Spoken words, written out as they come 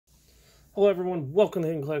Hello everyone, welcome to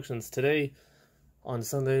Hidden Collections. Today, on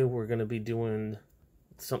Sunday, we're going to be doing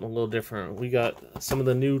something a little different. We got some of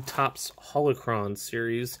the new Topps Holocron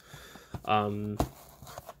series that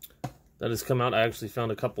has come out. I actually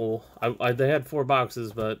found a couple. They had 4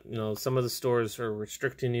 boxes, but you know, some of the stores are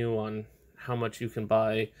restricting you on how much you can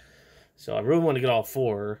buy. So I really want to get all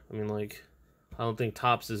 4. I mean, like, I don't think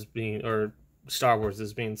Topps is being, or Star Wars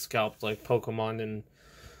is being scalped like Pokemon and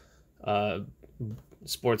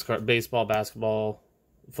sports card, baseball, basketball,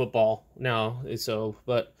 football now. So,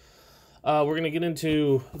 but we're gonna get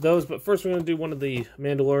into those. But first, we're gonna do one of the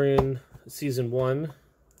Mandalorian season 1.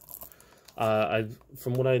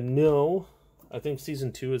 From what I know, I think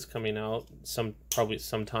season 2 is coming out probably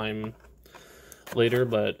sometime later.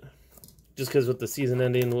 But just because with the season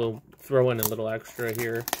ending, we'll throw in a little extra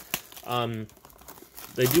here.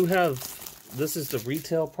 They do have, this is the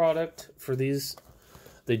retail product for these.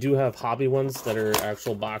 They do have hobby ones that are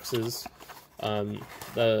actual boxes.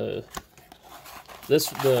 The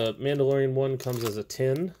Mandalorian one comes as a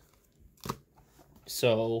tin.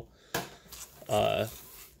 So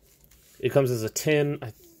it comes as a tin.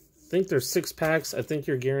 I think there's 6 packs. I think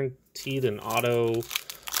you're guaranteed an auto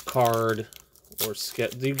card or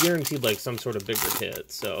sketch. You're guaranteed like some sort of bigger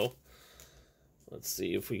hit. So let's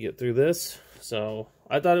see if we get through this. So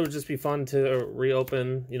I thought it would just be fun to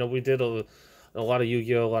reopen. You know, we did a lot of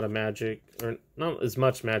Yu-Gi-Oh!, a lot of Magic, or not as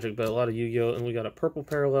much Magic, but a lot of Yu-Gi-Oh!, and we got a purple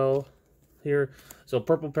parallel here. So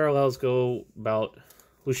purple parallels go about,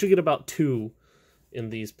 we should get about 2 in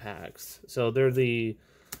these packs. So they're the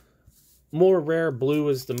more rare. Blue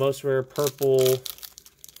is the most rare, purple,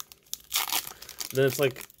 then it's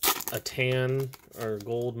like a tan or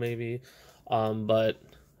gold maybe. But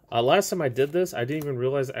last time I did this, I didn't even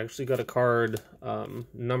realize I actually got a card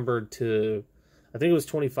numbered to, I think it was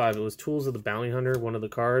 25. It was Tools of the Bounty Hunter, one of the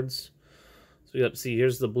cards. So we got, see,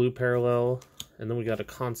 here's the blue parallel, and then we got a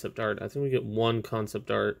concept art. I think we get 1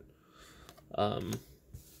 concept art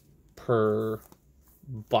per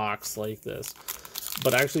box like this.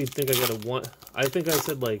 But I actually think I got a 1. I think I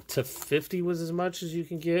said like to 50 was as much as you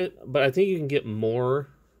can get, but I think you can get more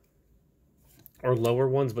or lower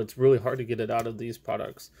ones, but it's really hard to get it out of these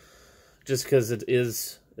products. Just because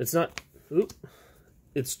it's not,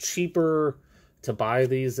 it's cheaper to buy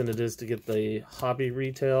these than it is to get the hobby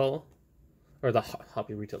retail, or the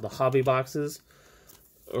hobby boxes,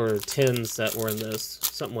 or tins that were in this,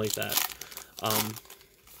 something like that.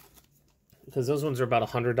 Because those ones are about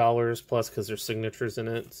 $100 plus because there's signatures in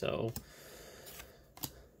it. So,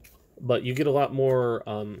 but you get a lot more,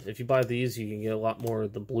 if you buy these, you can get a lot more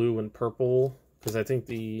of the blue and purple, because I think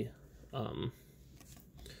the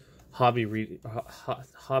hobby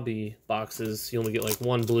boxes, you only get like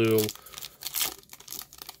 1 blue.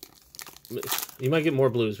 You might get more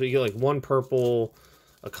blues, but you get like 1 purple,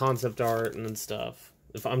 a concept art, and then stuff.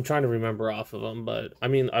 If I'm trying to remember off of them, but I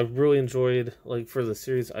mean, I really enjoyed, like, for the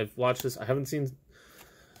series. I've watched this. I haven't seen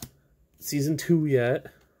season 2 yet.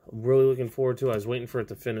 I'm really looking forward to it. I was waiting for it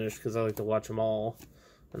to finish because I like to watch them all.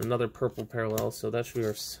 And another purple parallel, so that should be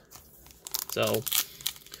our. So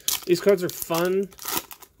these cards are fun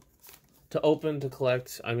to open, to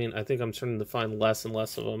collect. I mean, I think I'm starting to find less and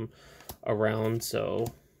less of them around, so.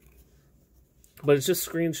 But it's just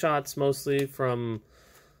screenshots mostly from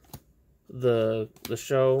the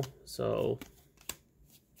show, so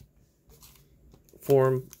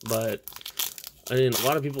form. But I mean, a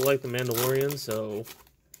lot of people like the Mandalorian, so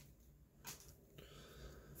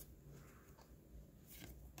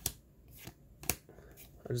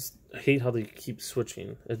I just hate how they keep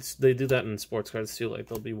switching. They do that in sports cards too. Like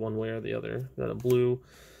they'll be one way or the other. You got a blue,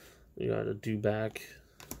 you got a do back.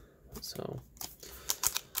 So.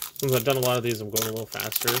 Since I've done a lot of these, I'm going a little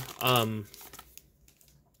faster.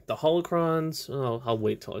 The Holocrons, oh, I'll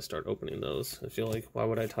wait till I start opening those. I feel like, why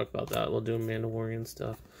would I talk about that while doing Mandalorian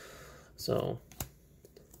stuff? So,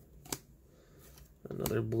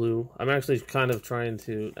 another blue. I'm actually kind of trying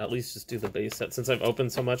to at least just do the base set. Since I've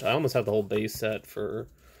opened so much, I almost have the whole base set for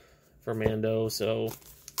Mando, so.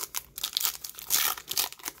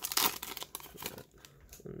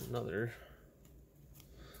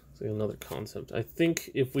 Another concept. I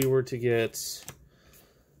think if we were to get,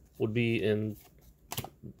 would be in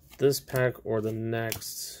this pack or the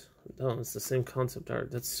next. Oh, it's the same concept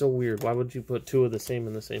art. That's so weird. Why would you put 2 of the same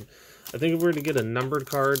in the same? I think if we were to get a numbered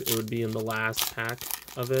card, it would be in the last pack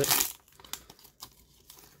of it.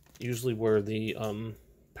 Usually where the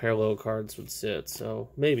parallel cards would sit. So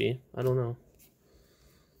maybe, I don't know.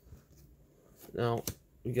 Now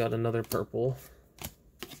we got another purple.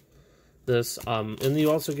 This and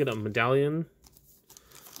you also get a medallion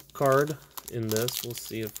card in this. We'll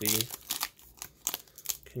see if we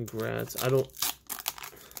Congrats. I don't...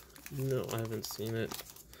 No, I haven't seen it.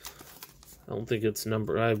 I don't think it's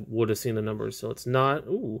numbered. I would have seen the numbers, so it's not.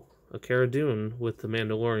 Ooh, a Cara Dune with the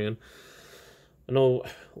Mandalorian. I know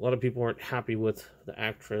a lot of people aren't happy with the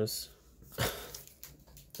actress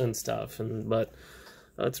and stuff, but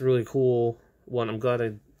that's a really cool one. I'm glad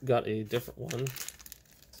I got a different one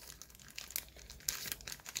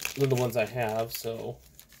than the ones I have. So,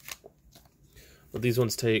 but these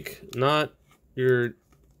ones take not your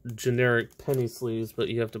generic penny sleeves, but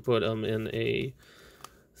you have to put them in a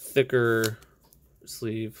thicker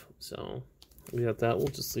sleeve. So we got that. We'll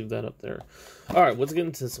just leave that up there. All right, let's get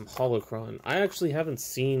into some Holocron. I actually haven't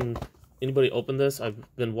seen anybody open this. I've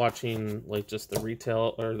been watching like just the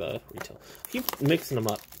retail. I keep mixing them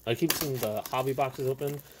up. I keep seeing the hobby boxes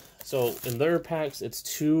open. So in their packs, it's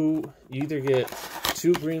two. You either get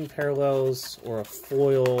 2 green parallels or a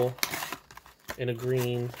foil and a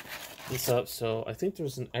green and stuff. So I think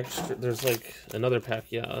there's an extra. There's like another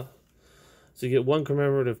pack, yeah. So you get 1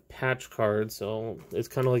 commemorative patch card. So it's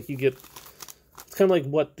kind of like you get. It's kind of like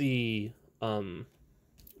what the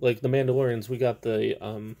like the Mandalorians. We got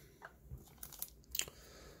the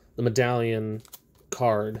medallion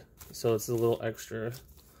card. So it's a little extra.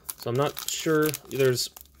 So I'm not sure.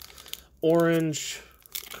 There's orange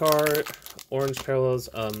card, orange parallels.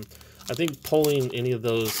 I think pulling any of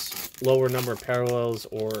those lower number parallels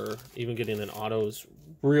or even getting an auto is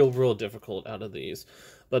real difficult out of these.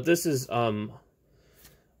 But this is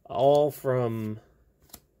all from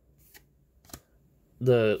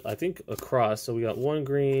I think across. So we got 1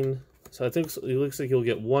 green. So I think it looks like you'll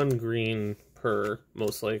get 1 green per,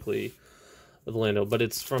 most likely, with Lando. But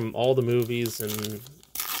it's from all the movies and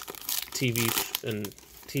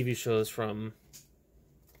TV shows from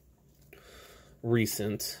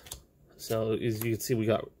recent. So as you can see, we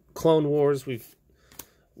got Clone Wars.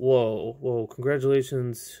 Whoa,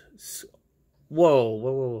 congratulations.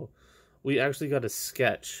 Whoa. We actually got a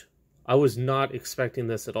sketch. I was not expecting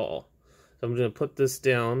this at all. So I'm going to put this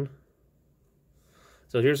down.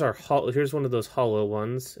 So here's here's one of those hollow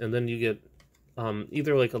ones, and then you get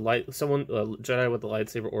either like a Jedi with a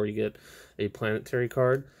lightsaber, or you get a planetary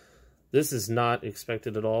card. This is not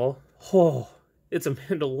expected at all. Oh, it's a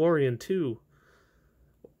Mandalorian too.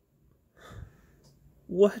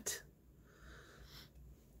 What?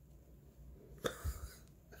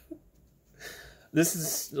 This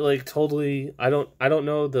is like totally. I don't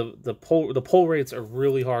know. The pull rates are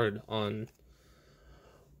really hard on.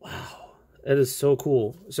 Wow, that is so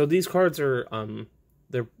cool. So these cards are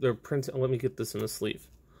they're printed. Let me get this in the sleeve.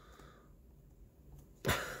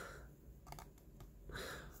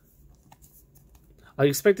 I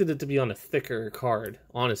expected it to be on a thicker card,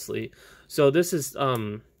 honestly. So this is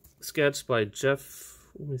sketched by Jeff.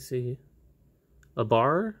 Let me see.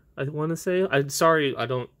 Abar, I want to say. I'm sorry, I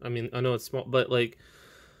know it's small, but like,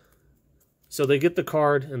 so they get the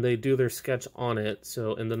card and they do their sketch on it.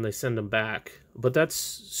 So, and then they send them back. But that's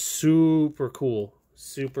super cool.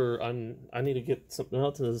 Super. I need to get something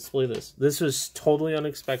else to display this. This was totally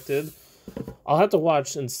unexpected. I'll have to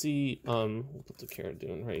watch and see. We'll put the Cara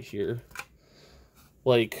Dune right here.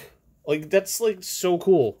 Like that's like so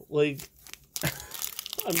cool. Like,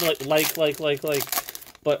 I'm like.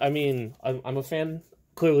 But I mean, I'm a fan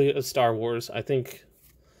clearly of Star Wars. I think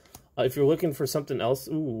if you're looking for something else,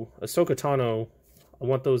 ooh, Ahsoka Tano, I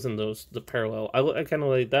want those in the parallel. I kind of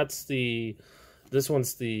like this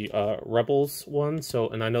one's the Rebels one. So,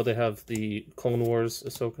 and I know they have the Clone Wars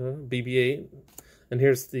Ahsoka BB-8, and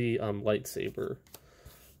here's the lightsaber.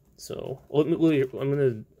 So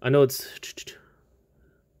I know it's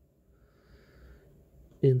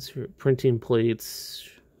insert printing plates.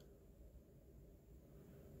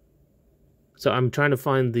 So I'm trying to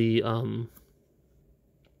find the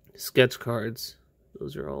sketch cards.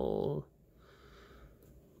 Those are all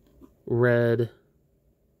red.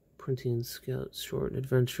 Printing, Scout, Short,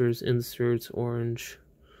 Adventures, Inserts, orange.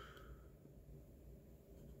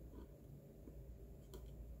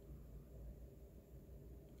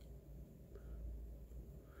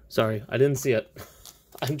 Sorry, I didn't see it.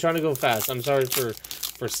 I'm trying to go fast. I'm sorry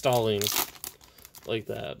for stalling like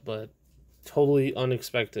that, but totally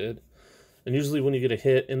unexpected. And usually when you get a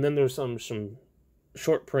hit, and then there's some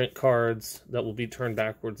short print cards that will be turned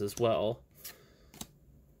backwards as well.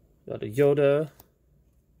 Got a Yoda,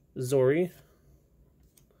 Zori.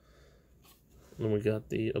 And then we got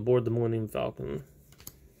the Aboard the Millennium Falcon.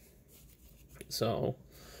 So,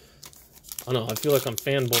 I don't know, I feel like I'm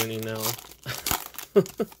fanboying now.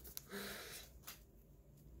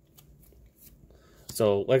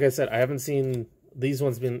 So, like I said, I haven't seen these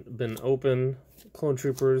ones been open. Clone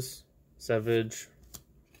Troopers, Savage,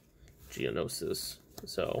 Geonosis.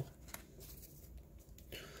 So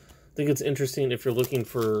I think it's interesting if you're looking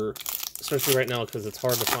for, especially right now because it's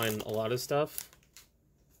hard to find a lot of stuff.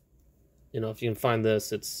 You know, if you can find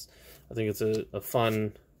this, I think it's a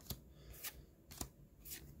fun.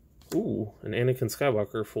 Ooh, an Anakin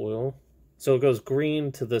Skywalker foil. So it goes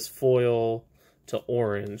green to this foil to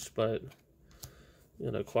orange, but you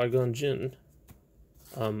know, Qui-Gon Jinn.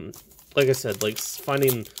 Like I said, like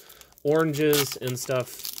finding oranges and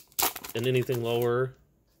stuff and anything lower.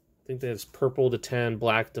 I think there's purple to 10,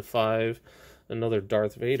 black to 5, another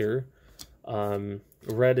Darth Vader.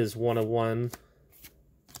 Red is 1 of 1.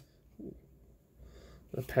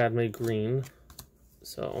 A Padme green.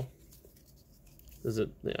 So is it?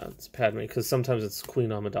 Yeah, it's Padme because sometimes it's Queen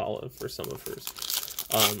Amidala for some of hers.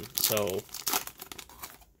 So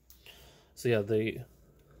yeah,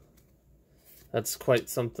 that's quite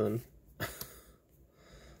something.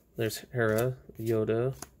 There's Hera,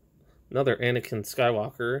 Yoda, another Anakin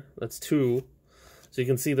Skywalker. That's 2. So you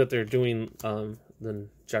can see that they're doing the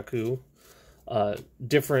Jakku,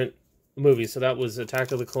 different movies. So that was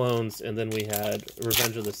Attack of the Clones, and then we had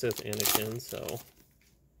Revenge of the Sith Anakin. So,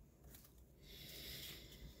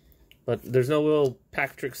 but there's no little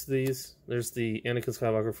pack tricks to these. There's the Anakin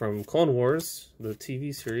Skywalker from Clone Wars, the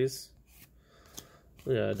TV series.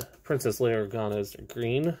 We had Princess Leia Organa as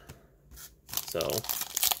green. So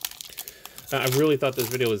I really thought this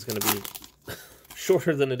video was going to be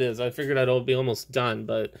shorter than it is. I figured I'd be almost done,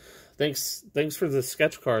 but thanks for the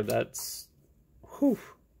sketch card. That's whew.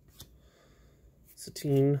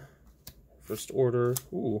 Satine, First Order.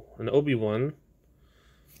 Ooh, an Obi-Wan.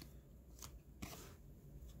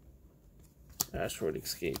 Asteroid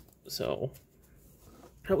Escape. So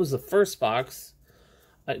that was the first box.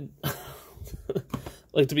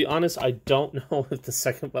 Like, to be honest, I don't know if the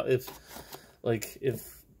second box,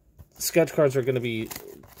 if sketch cards are going to be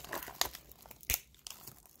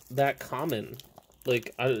that common.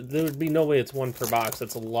 Like, there would be no way it's 1 per box.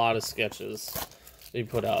 That's a lot of sketches they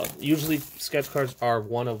put out. Usually sketch cards are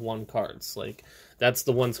 1 of 1 cards. Like, that's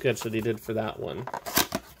the one sketch that he did for that one.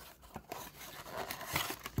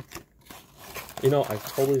 You know, I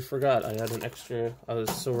totally forgot. I had an extra. I was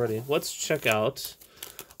so ready. Let's check out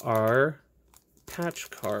our patch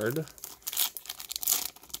card.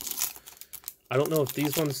 I don't know if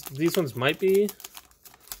these ones might be.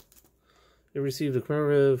 You received a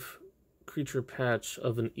commemorative creature patch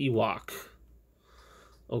of an Ewok.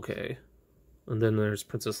 Okay. And then there's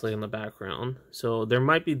Princess Leia in the background. So there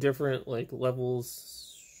might be different, like, levels.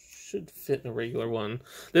 Should fit in a regular one.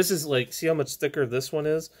 This is, like, see how much thicker this one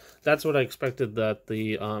is? That's what I expected that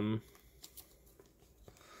the,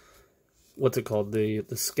 what's it called? The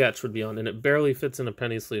sketch would be on. And it barely fits in a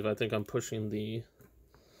penny sleeve. I think I'm pushing the,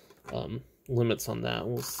 limits on that.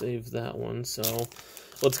 We'll save that one. So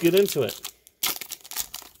let's get into it.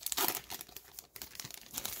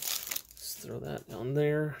 Let's throw that down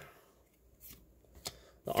there.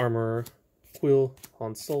 The armor, Quill,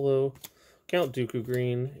 Han Solo, Count Dooku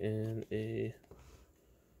green, and a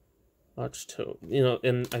Watch Toad. You know,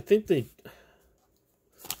 and I think they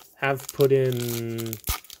have put in,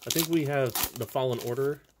 I think we have the Fallen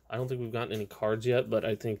Order. I don't think we've gotten any cards yet, but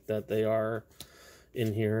I think that they are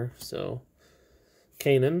in here. So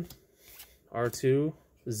Kanan, R2,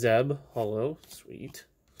 Zeb, Holo, sweet.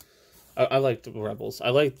 I like the Rebels. I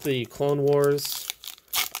like the Clone Wars,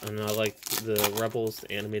 and I like the Rebels,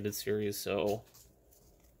 the animated series. So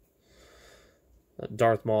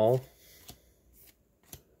Darth Maul,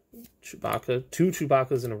 Chewbacca, 2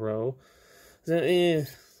 Chewbaccas in a row. I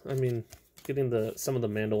mean, getting some of the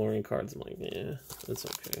Mandalorian cards, I'm like, yeah, that's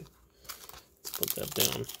okay. Let's put that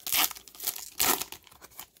down.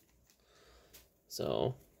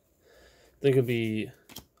 So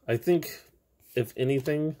I think if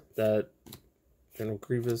anything, that General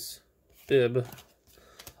Grievous bib,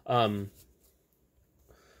 for,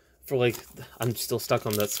 like, I'm still stuck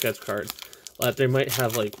on that sketch card. They might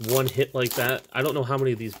have, like, one hit like that. I don't know how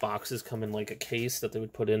many of these boxes come in, like, a case that they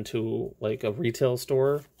would put into, like, a retail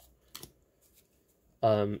store.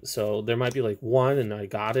 So there might be, like, one and I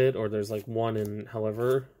got it, or there's, like, one in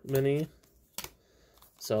however many.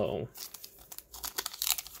 So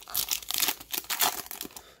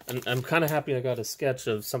and I'm kind of happy I got a sketch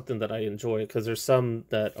of something that I enjoy, because there's some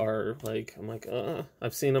that are, like, I'm like,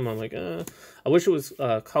 I've seen them, I'm like, I wish it was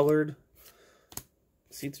colored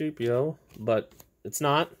C-3PO, but it's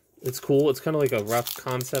not. It's cool. It's kind of like a rough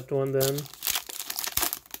concept one then.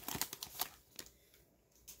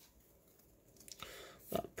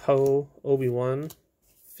 Poe, Obi-Wan,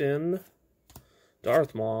 Finn,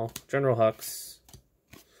 Darth Maul, General Hux.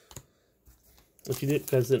 If you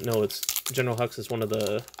guys didn't know, General Hux is one of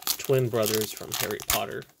the twin brothers from Harry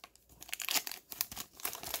Potter.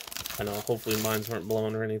 I know, hopefully mines weren't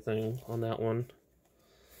blown or anything on that one.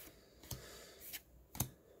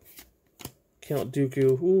 Count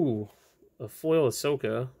Dooku. Ooh, a foil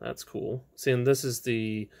Ahsoka. That's cool. See, and this is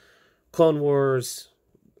the Clone Wars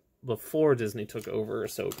before Disney took over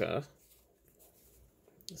Ahsoka.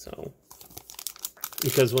 So,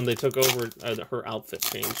 because when they took over, her outfit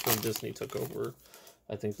changed when Disney took over,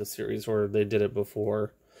 I think, the series, or they did it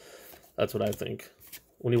before. That's what I think.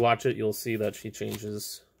 When you watch it, you'll see that she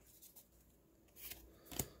changes.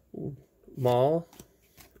 Ooh, Maul.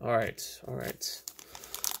 Alright, alright.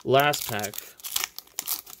 Last pack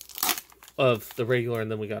of the regular,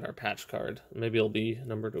 and then we got our patch card. Maybe it'll be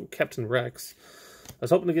number 2. Captain Rex. I was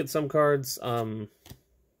hoping to get some cards.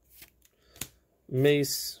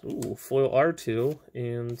 Mace. Ooh, foil R2.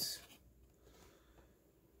 And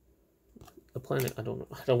the planet. I don't know.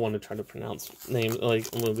 I don't want to try to pronounce names. Like,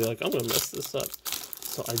 I'm going to be like, I'm going to mess this up.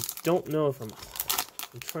 So I don't know if I'm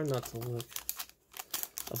trying not to look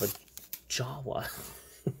of a Jawa.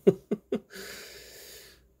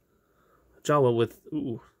 Jawa with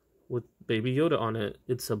Baby Yoda on it.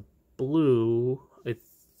 It's a blue.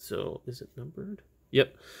 So is it numbered?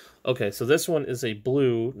 Yep. Okay, so this one is a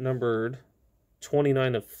blue, numbered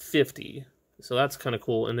 29 of 50. So that's kind of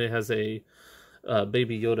cool, and it has a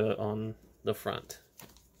Baby Yoda on the front.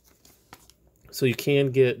 So you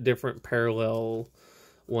can get different parallel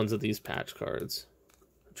ones of these patch cards.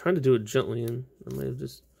 I'm trying to do it gently, and I might have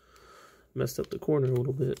just messed up the corner a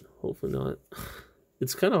little bit. Hopefully not.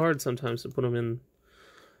 It's kind of hard sometimes to put them in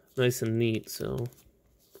nice and neat, so.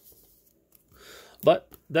 But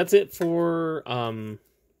that's it for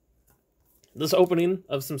this opening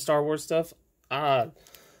of some Star Wars stuff.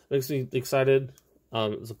 Makes me excited.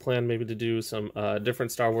 There's a plan maybe to do some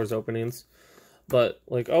different Star Wars openings. But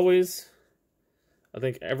like always, I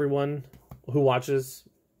think everyone who watches,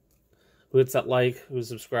 who hits that like, who's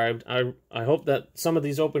subscribed, I hope that some of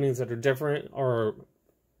these openings that are different are,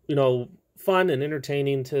 you know, fun and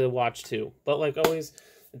entertaining to watch too. But like always,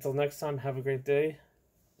 until next time, have a great day.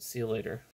 See you later.